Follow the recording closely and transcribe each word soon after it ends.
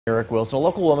Eric Wilson, a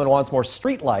local woman wants more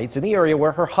street lights in the area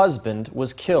where her husband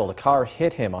was killed. A car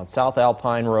hit him on South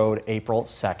Alpine Road April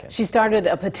 2nd. She started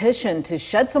a petition to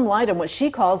shed some light on what she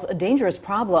calls a dangerous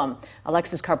problem.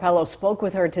 Alexis Carpello spoke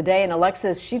with her today, and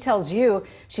Alexis, she tells you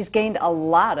she's gained a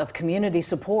lot of community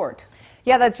support.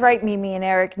 Yeah, that's right, Mimi and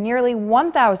Eric. Nearly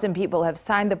 1,000 people have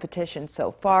signed the petition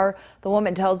so far. The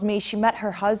woman tells me she met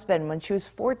her husband when she was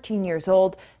 14 years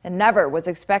old and never was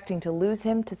expecting to lose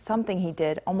him to something he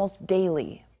did almost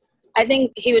daily. I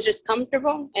think he was just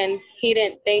comfortable and he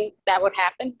didn't think that would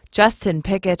happen. Justin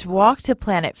Pickett walked to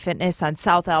Planet Fitness on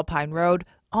South Alpine Road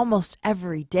almost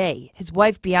every day. His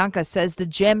wife Bianca says the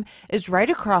gym is right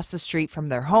across the street from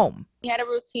their home. He had a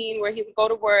routine where he would go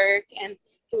to work and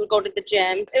he would go to the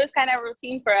gym. It was kind of a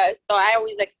routine for us, so I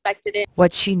always expected it.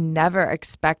 What she never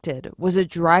expected was a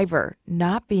driver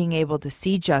not being able to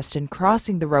see Justin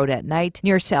crossing the road at night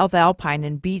near South Alpine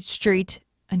and Beach Street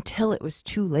until it was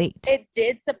too late. It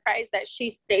did surprise that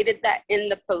she stated that in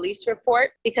the police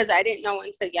report, because I didn't know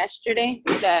until yesterday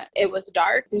that it was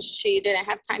dark and she didn't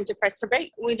have time to press her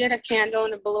brake. We did a candle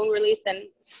and a balloon release, and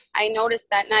I noticed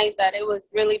that night that it was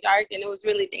really dark and it was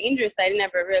really dangerous. I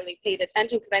never really paid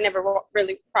attention because I never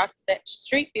really crossed that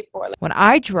street before. When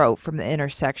I drove from the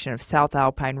intersection of South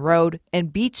Alpine Road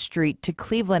and Beach Street to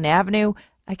Cleveland Avenue,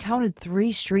 I counted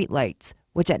 3 streetlights,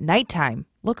 which at nighttime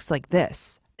looks like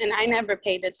this. And I never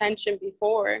paid attention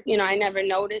before. You know, I never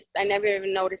noticed. I never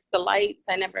even noticed the lights.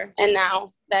 And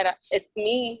now that it's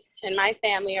me and my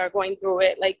family are going through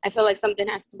it, like, I feel like something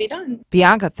has to be done.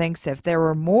 Bianca thinks if there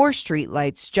were more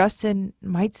streetlights, Justin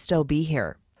might still be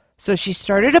here. So she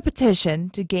started a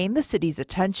petition to gain the city's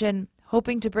attention,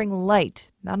 hoping to bring light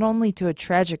not only to a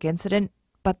tragic incident,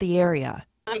 but the area.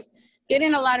 I'm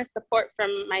getting a lot of support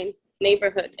from my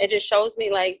neighborhood. It just shows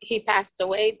me like he passed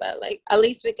away, but like at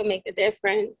least we can make a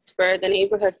difference for the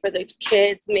neighborhood, for the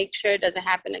kids, make sure it doesn't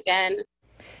happen again.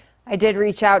 I did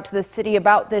reach out to the city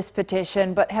about this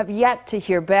petition, but have yet to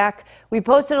hear back. We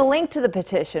posted a link to the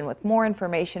petition with more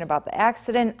information about the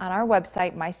accident on our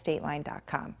website,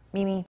 mystateline.com. Mimi.